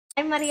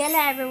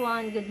iMariella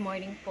everyone! Good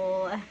morning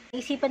po.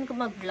 Isipan ko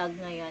mag-vlog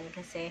ngayon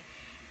kasi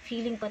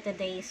feeling ko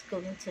today is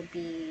going to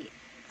be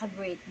a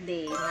great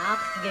day.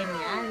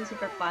 Ganyan,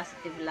 super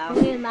positive lang.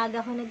 Ngayon,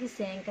 maaga ako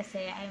nagising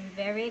kasi I'm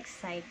very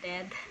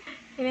excited.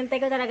 Hinintay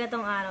ko talaga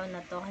tong araw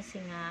na to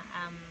kasi nga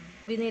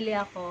binili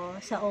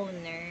ako sa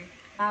owner.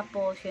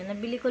 Tapos yun,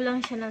 nabili ko lang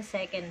siya ng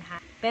second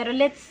hand. Pero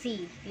let's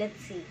see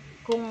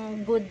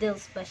kung good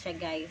deals ba siya,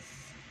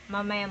 guys.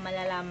 Mamaya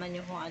malalaman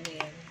nyo kung ano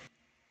yun.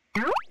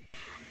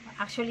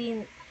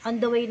 Actually, on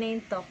the way na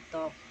yung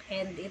tok-tok.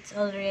 And it's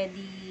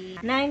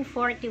already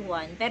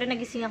 9:41. Pero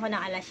nagising ako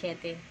ng alas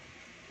 7.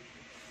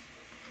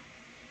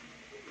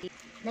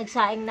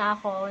 Nagsaing na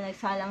ako.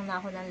 Nagsalang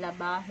na ako ng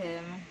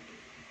labahin.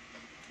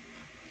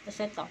 Tapos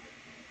ito.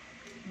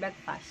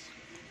 Breakfast.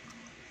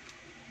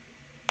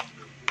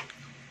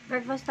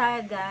 Breakfast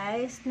tayo,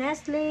 guys.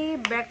 Nestle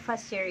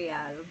breakfast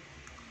cereal.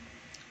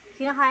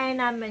 Kinakain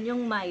namin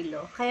yung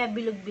Milo. Kaya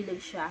bilog-bilog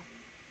siya.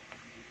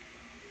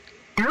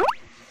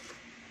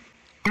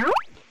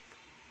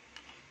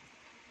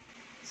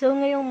 So,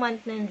 ngayong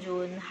month ng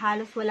June,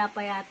 halos wala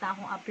pa yata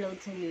akong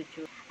upload sa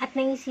YouTube. At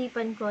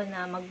naisipan ko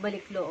na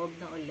magbalik loob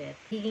na ulit.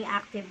 Higing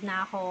active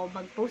na ako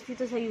mag-post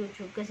dito sa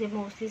YouTube kasi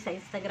mostly sa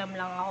Instagram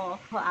lang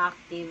ako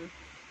active.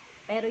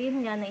 Pero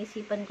yun nga,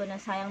 naisipan ko na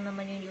sayang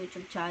naman yung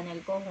YouTube channel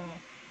ko kung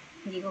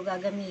hindi ko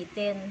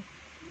gagamitin.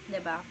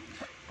 'Di ba?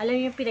 Alam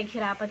niyo,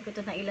 pinaghirapan ko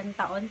to na ilang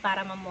taon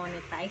para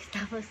ma-monetize.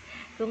 Tapos,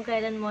 kung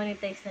kailan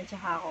monetize na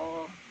tsaka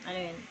ako,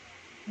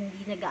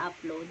 hindi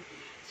nag-upload.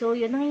 So,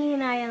 yun,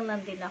 nangihinayang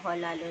lang din ako,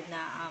 lalo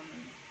na,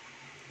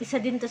 isa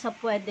din to sa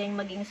pwedeng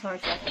maging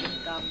source of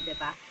income,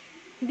 diba?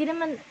 Hindi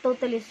naman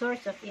totally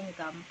source of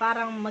income,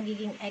 parang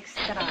magiging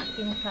extra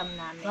income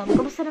namin.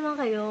 Kamusta naman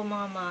kayo,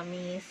 mga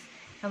mommies?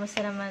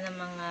 Kamusta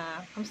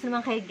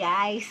naman kayo,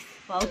 guys?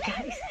 Wow,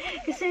 guys.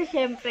 Kasi,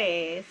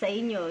 syempre, sa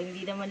inyo,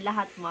 hindi naman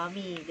lahat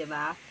mommy,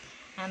 diba?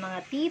 Mga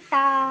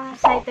tita,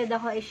 excited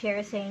ako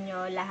i-share sa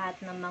inyo lahat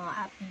ng mga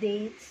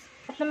updates.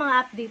 At ng mga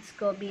updates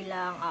ko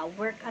bilang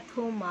work at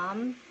home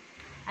mom,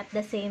 at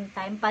the same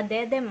time,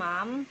 padede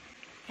mom,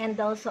 and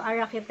also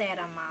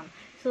arakitera mom.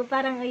 So,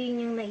 parang ayun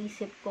yung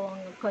naisip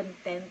kong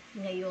content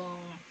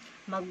ngayong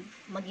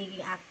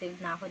magiging active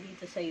na ako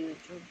dito sa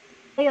YouTube.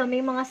 Kayo,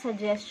 may mga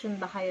suggestion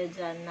ba kayo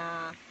dyan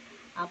na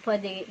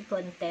pwede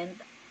i-content?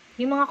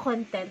 Yung mga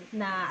content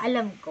na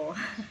alam ko.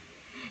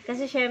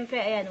 Kasi syempre,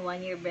 ayan,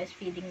 1 year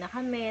breastfeeding na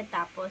kami,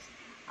 tapos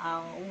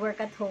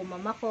work at home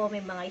mom ako, may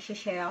mga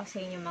i-share ako sa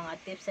inyo mga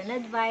tips and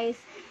advice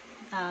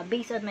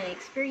based on my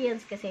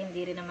experience kasi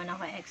hindi rin naman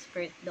ako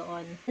expert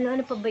doon.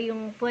 Ano pa ba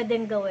yung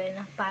pwedeng gawin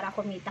para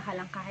kumita ka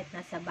lang kahit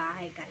nasa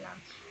bahay ka lang?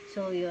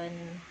 So yun,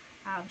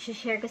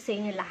 share ko sa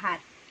inyo lahat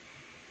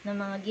ng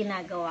mga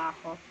ginagawa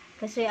ko.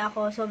 Kasi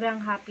ako,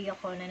 sobrang happy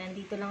ako na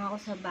nandito lang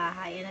ako sa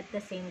bahay and at the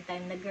same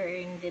time,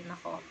 nag-earn din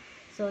ako.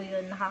 So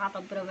yun,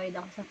 nakakapag-provide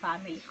ako sa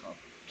family ko.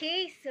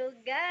 Okay, so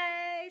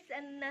guys,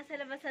 nasa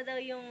labas na daw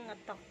yung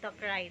tok-tok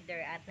rider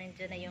at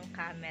nandiyan na yung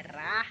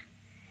camera.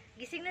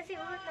 Gising na si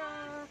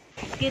Uno.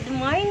 Good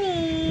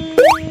morning!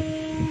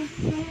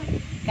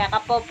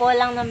 Kakapopo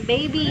lang ng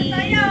baby.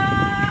 Tayo!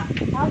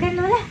 Okay,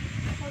 Lola.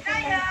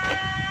 Tayo!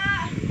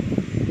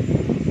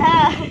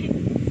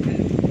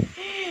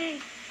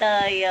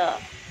 Tayo.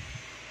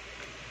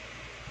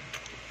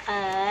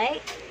 Ay.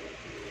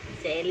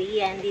 Si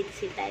Elia. Andito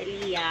si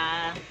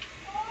Talia.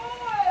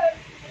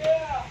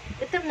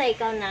 Gutom na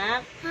ikaw,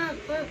 nak.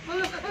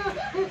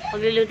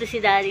 Magluluto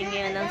si daddy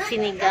ngayon ng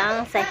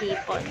sinigang sa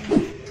hipon.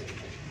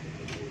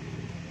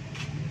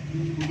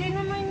 Hindi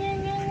naman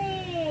yan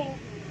eh.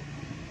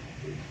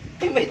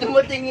 May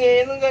dumating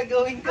eh. Anong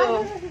gagawin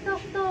ko? Ano na si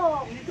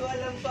Tok-Tok? Hindi ko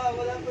alam pa.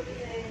 Wala pa rin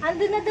eh.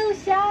 Ando na daw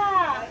siya.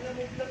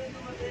 Alamig lang yung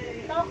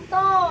dumating.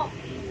 Tok-Tok.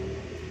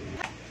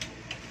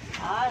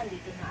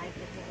 Dito na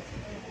iPad.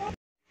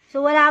 So,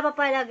 wala pa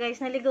pala,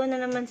 guys. Naligaw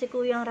na naman si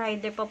Kuyang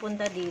Rider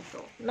papunta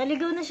dito.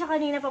 Naligaw na siya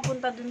kanina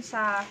papunta dun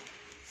sa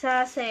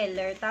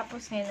seller.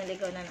 Tapos, ngayon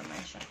naligaw na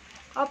naman siya.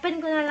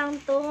 Open ko na lang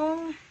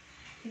tong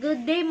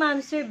Good day,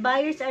 ma'am, sir.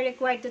 Buyers are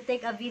required to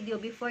take a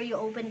video before you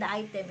open the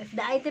item. If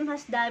the item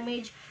has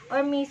damage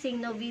or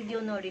missing, no video,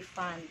 no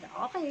refund.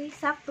 Okay,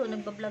 sakto.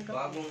 Nagbablog ako.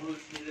 Bagong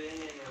rules nila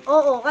yun eh.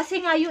 Oo, kasi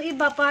nga yung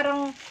iba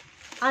parang,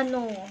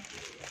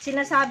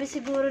 sinasabi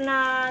siguro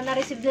na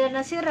na-receive nila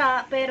na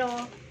sira, pero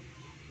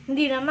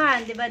hindi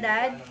naman, di ba,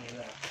 Dad?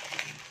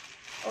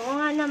 Oo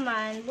nga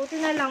naman. Buti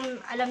na lang,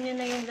 alam nyo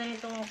na yung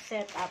ganitong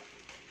setup.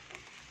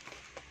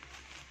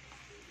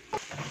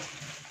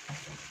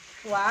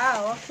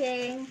 Wow,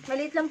 okay.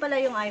 Maliit lang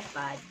pala yung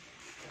iPad.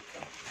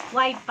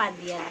 iPad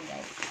yan,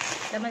 guys.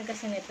 Laman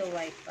kasi nito,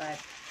 iPad.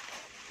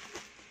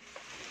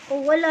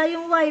 Oh, wala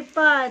yung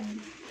iPad.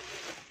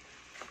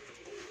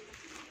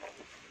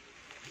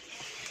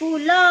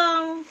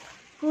 Kulang.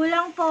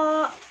 Kulang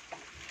po.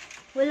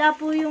 Wala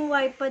po yung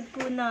iPad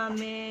po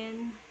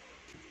namin.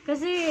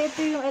 Kasi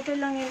ito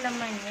lang yung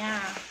laman niya.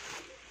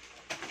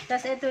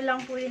 Tapos ito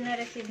lang po yung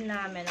na-receive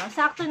namin.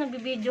 Sakto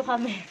nagbibideo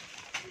kami.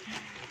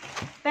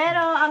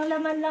 Pero, ang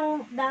laman lang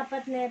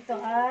dapat nito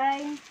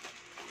ay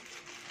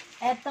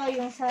Ito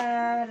yung sa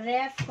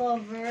ref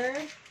cover.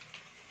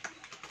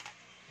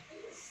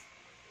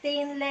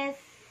 Stainless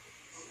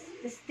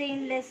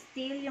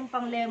steel, yung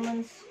pang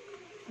lemon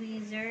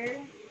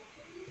squeezer.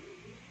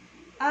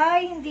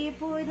 Ay, hindi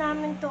po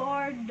namin to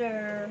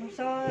order.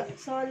 So,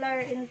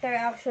 solar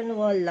interaction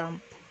wall lamp.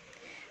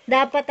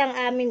 Dapat ang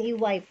amin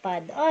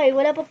i-wipe-pad. Ay,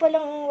 wala pa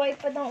palang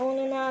wipe-pad ang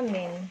uno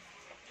namin.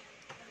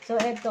 So,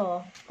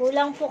 ito.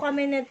 Kulang po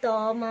kami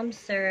nito, ma'am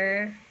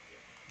sir.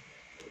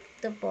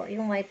 Ito po,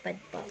 yung wipe-pad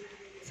po.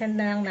 Send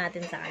na lang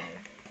natin sa kanila.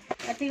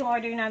 Ito yung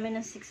order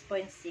namin ng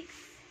 6.6.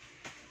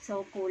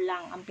 So,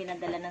 kulang ang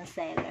pinadala ng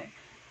seller.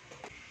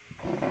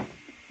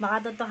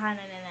 Baka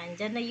totohanan na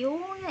nandyan na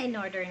yung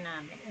in-order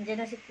namin.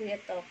 Nandyan na si Kuya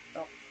Tok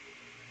Tok.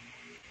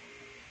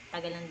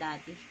 Tagal ng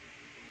dati.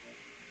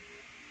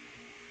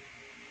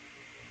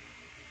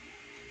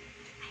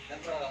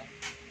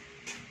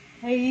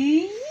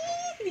 Ay,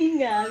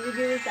 hindi nga.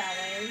 Bigyan mo sa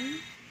akin.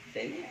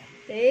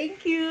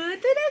 Thank you.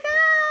 Ito na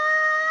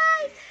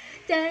guys!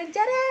 Tcharan!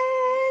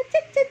 Tcharan!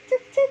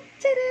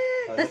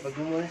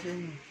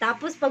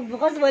 Tapos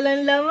pagbukas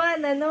walang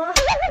laman, ano?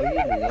 Ay,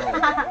 yun lang.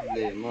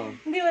 Problema.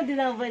 Hindi mo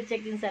din ako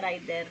check din sa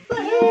rider.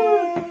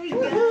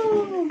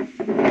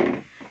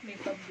 May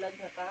pa-vlog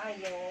na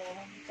tayo.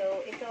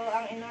 So, ito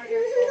ang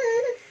in-order ko.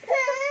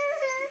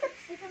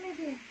 Ito na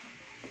din.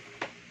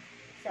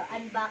 So,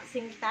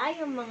 unboxing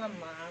tayo mga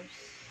moms.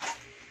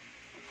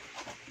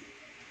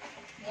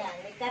 Yan,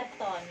 may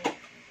karton.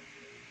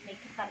 May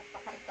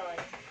karton.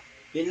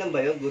 Yun lang ba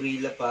yun?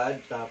 Gorilla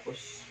pad,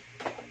 tapos...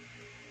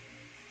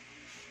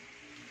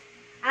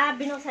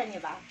 Binuksan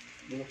niyo ba?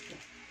 Binuksan.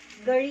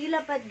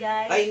 Gorilla pad,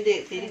 guys. Ay,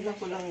 hindi. Tinignan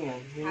ko lang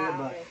yan. Yung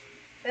labas. Okay.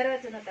 Pero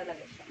ito na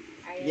talaga siya.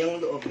 Ayan. Yung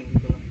loob, hindi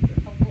ko nakita.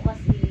 Pagbukas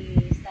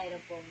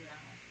styrofoam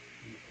lang.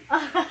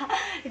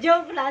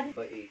 Joke lang.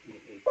 Pa 8.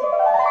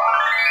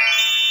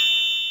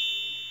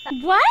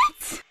 What?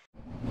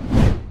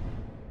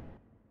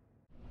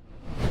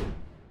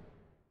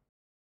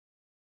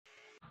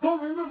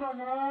 Tapos yung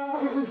camera ko.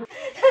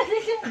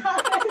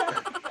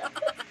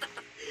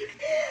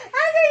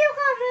 Ano yung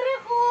camera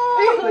ko?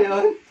 Ayun ba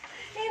yun?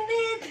 Hindi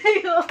ito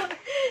yun.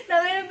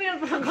 Nangyayon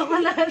pinaprank ako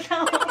na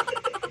tao.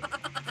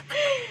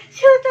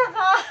 Shoot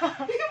ako.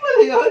 Ayun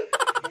pala yun?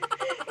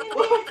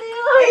 Hindi ito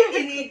yun. Ay,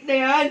 tiniit na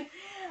yan.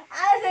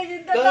 Asa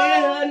yung Kaya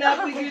totoo?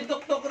 hanapin ko yung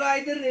tok-tok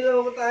rider.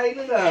 Niloko tayo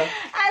nun ah.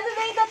 Asa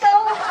na yung totoo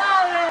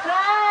camera?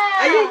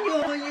 Ayun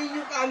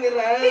yung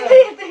camera. Hindi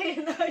ito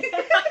yun.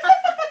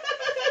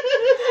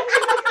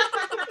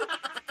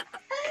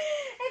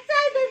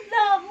 Excited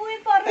na ako eh.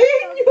 Parang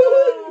Ayun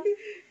yun.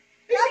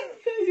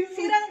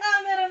 sirang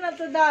camera na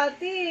to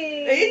dati.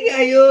 Ayun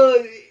nga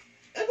yun.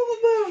 Ano ka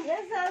ba?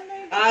 Nasaan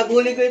na yung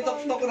Bully ko yung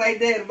tok-tok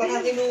rider.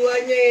 Baka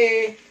kinuha niya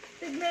eh.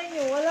 tignan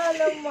nyo, wala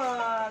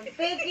naman.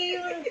 Fake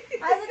yun.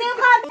 Asa na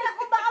yung camera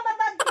ko? Baka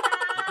mabagsak.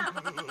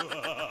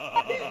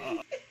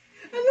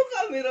 Ano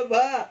camera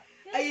ba?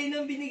 Ayun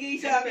ang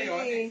binigay sa akin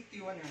eh.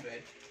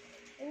 ST100.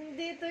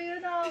 Hindi to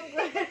yun ako.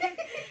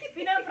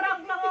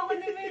 Pinaprank lang ako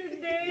ni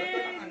Milden.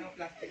 Ano,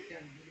 plastic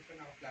yan. Hindi pa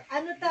naka-plastic.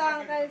 Ano to,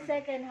 uncle?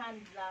 Second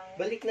hand lang.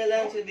 Balik na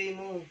lang, sabihin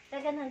mo.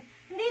 Second hand.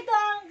 Hindi to,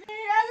 uncle.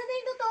 Ano na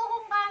yung totoo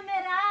kong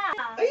camera?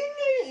 Ayun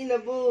nga yung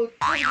inabot.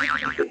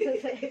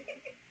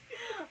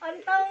 Ang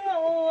tanga,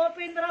 oh.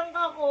 Pinrank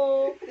ako.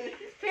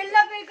 Feel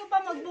na feel ko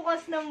pa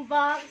magbukas ng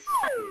box.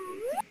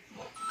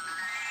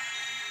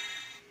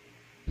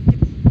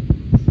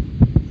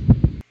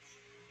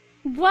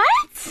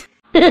 What?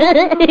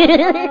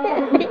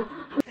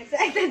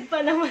 Excited pa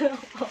naman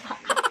ako.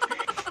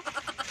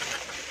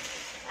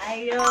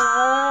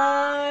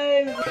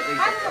 Ayun. Ano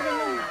ba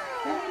yun?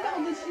 Nakita ko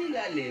doon sa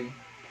ilalim.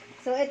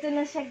 So, ito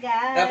na siya,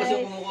 guys. Tapos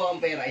yung kumukuha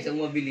ang pera, isang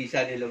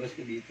mabilisan, nilabas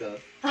ko dito.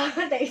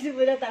 Naisip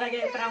mo na talaga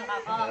yung prank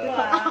ako.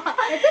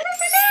 Ito na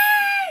pala!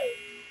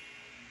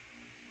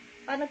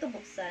 Paano ito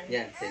buksan?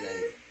 Yan, sa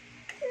ilalim.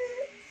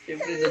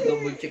 Siyempre,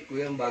 double check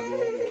ko yan bago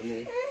ko ano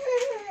eh.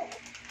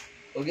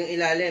 Huwag yung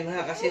ilalim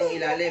ha, kasi yung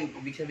ilalim,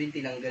 ibig sabihin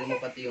tinanggal mo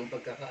pati yung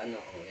pagkakaano.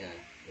 O, yan,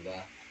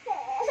 diba?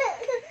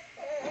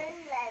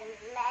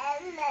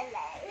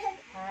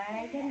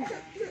 Ay, ganda.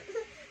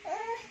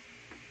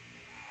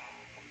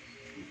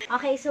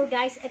 Okay, so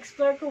guys,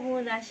 explore ko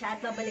muna siya at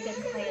babalikan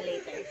ko kayo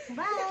later.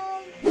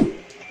 Bye!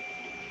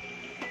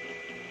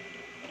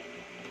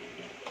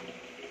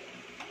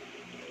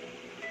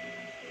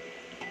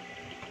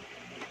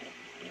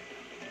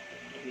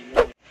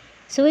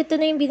 So, ito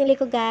na yung binili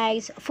ko,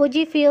 guys.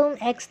 Fujifilm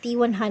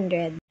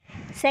X-T100.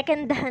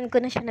 Second hand ko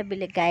na siya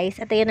nabili,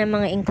 guys. At ayan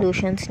ang mga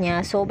inclusions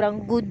niya.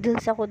 Sobrang good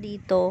deals ako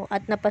dito.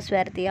 At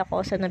napaswerte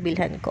ako sa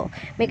nabilhan ko.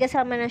 May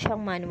kasama na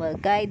siyang manual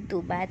guide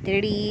to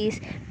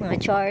batteries, mga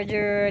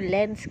charger,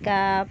 lens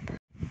cap.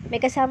 May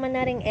kasama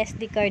na ring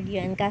SD card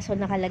yan, kaso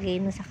nakalagay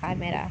na sa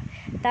camera.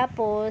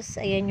 Tapos,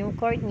 ayan yung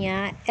cord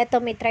niya. Eto,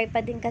 may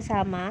tripod din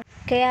kasama.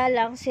 Kaya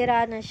lang,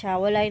 sira na siya.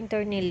 Wala yung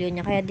tornilyo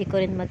niya, kaya di ko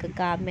rin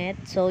magagamit.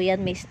 So,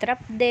 yan, may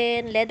strap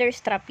din. Leather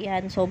strap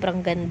yan.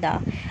 Sobrang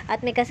ganda.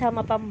 At may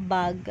kasama pang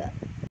bag.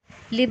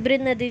 Libre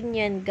na din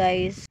yan,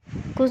 guys.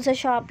 Kung sa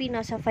Shopee,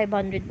 nasa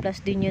 500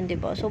 plus din yun,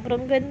 diba?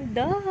 Sobrang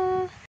ganda.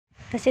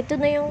 Kasi ito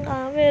na yung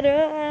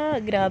camera.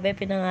 Grabe,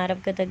 pinangarap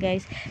ko to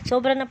guys.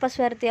 Sobrang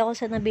napaswerte ako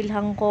sa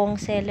nabilhang kong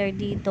seller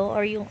dito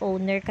or yung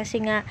owner.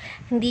 Kasi nga,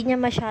 hindi niya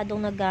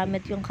masyadong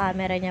nagamit yung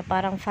camera niya.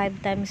 Parang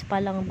 5 times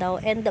pa lang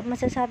daw. And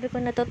masasabi ko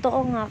na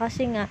totoo nga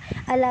kasi nga,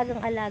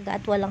 alagang-alaga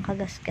at walang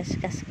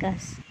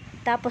kagas-kas-kas-kas.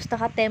 Tapos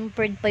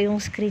naka-tempered pa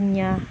yung screen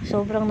niya.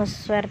 Sobrang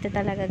naswerte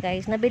talaga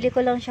guys. Nabili ko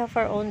lang siya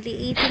for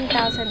only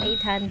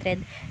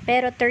 18,800.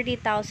 Pero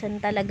 30,000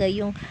 talaga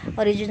yung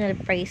original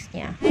price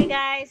niya. Hey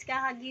guys,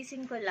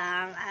 kakagising ko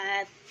lang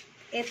at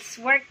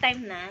it's work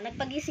time na.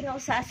 Nagpagising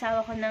ako sa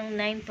asawa ko ng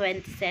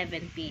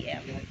 9:27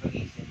 PM.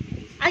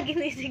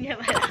 Ginising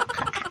niya pala.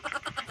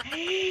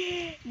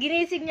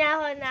 Ginising niya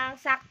ako ng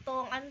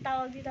saktong, ang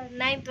tawag dito,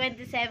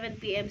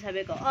 9:27 PM.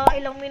 Sabi ko,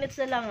 ilang minutes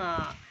na lang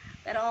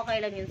Pero okay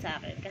lang yun sa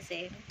akin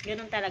kasi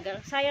ganun talaga.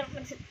 Sayang,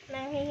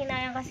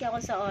 nanghihinayang kasi ako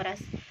sa oras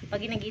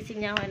pag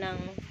ginagising niya ako ng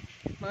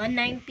mga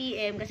 9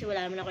 PM kasi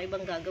wala naman ako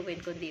ibang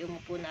gagawin kundi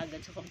umupo na agad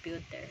sa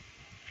computer.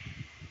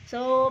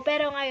 So,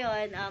 pero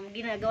ngayon,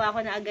 ginagawa ko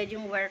na agad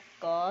yung work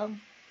ko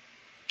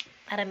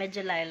para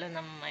medyo lalo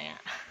na mamaya.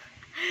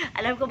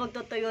 Alam ko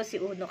magtutuyo si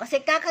Uno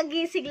kasi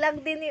kakagising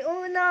lang din ni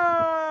Uno!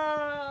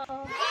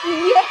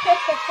 Yeah!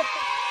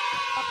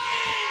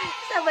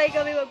 Sabay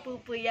kami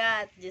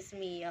magpupuyat. Diyos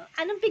mio.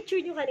 Anong picture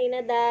nyo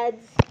kanina,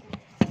 dads?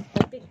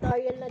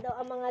 Pictorial na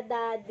daw ang mga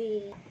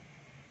daddy.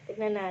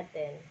 Tignan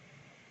natin.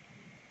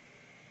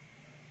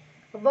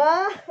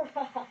 Aba!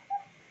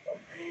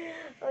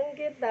 Ang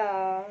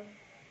kita.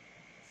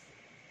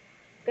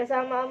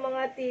 Kasama ang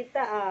mga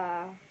tita,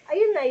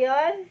 Ayun na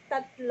yon,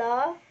 3.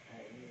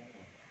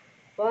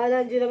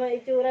 Wala, dyan naman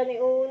itsura ni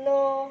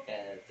Uno.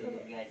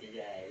 Tulog nga siya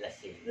dyan,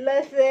 lasing.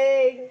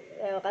 Lasing.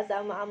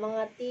 Kasama ang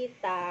mga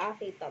tita.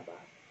 Kita ba?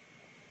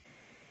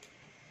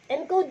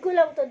 Encode ko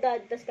lang to,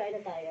 dad. Tapos kain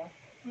na tayo.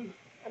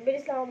 Ang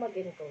bilis lang ako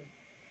mag-encode.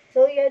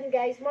 So, yan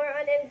guys. More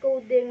on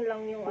encoding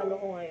lang yung ano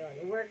ko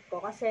ngayon. Work ko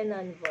kasi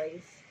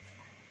non-voice.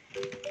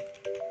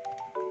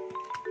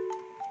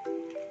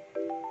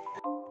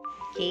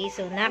 Okay,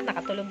 so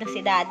nakatulog na si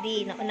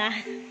daddy.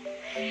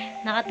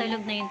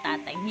 Nakatulog na yung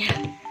tatay niya.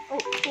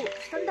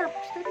 Stand up.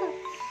 Stand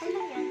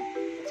lang yan.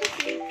 It's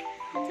okay.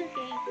 It's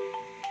okay.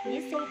 Can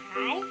you say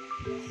hi?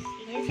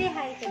 Can you say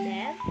hi to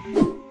them?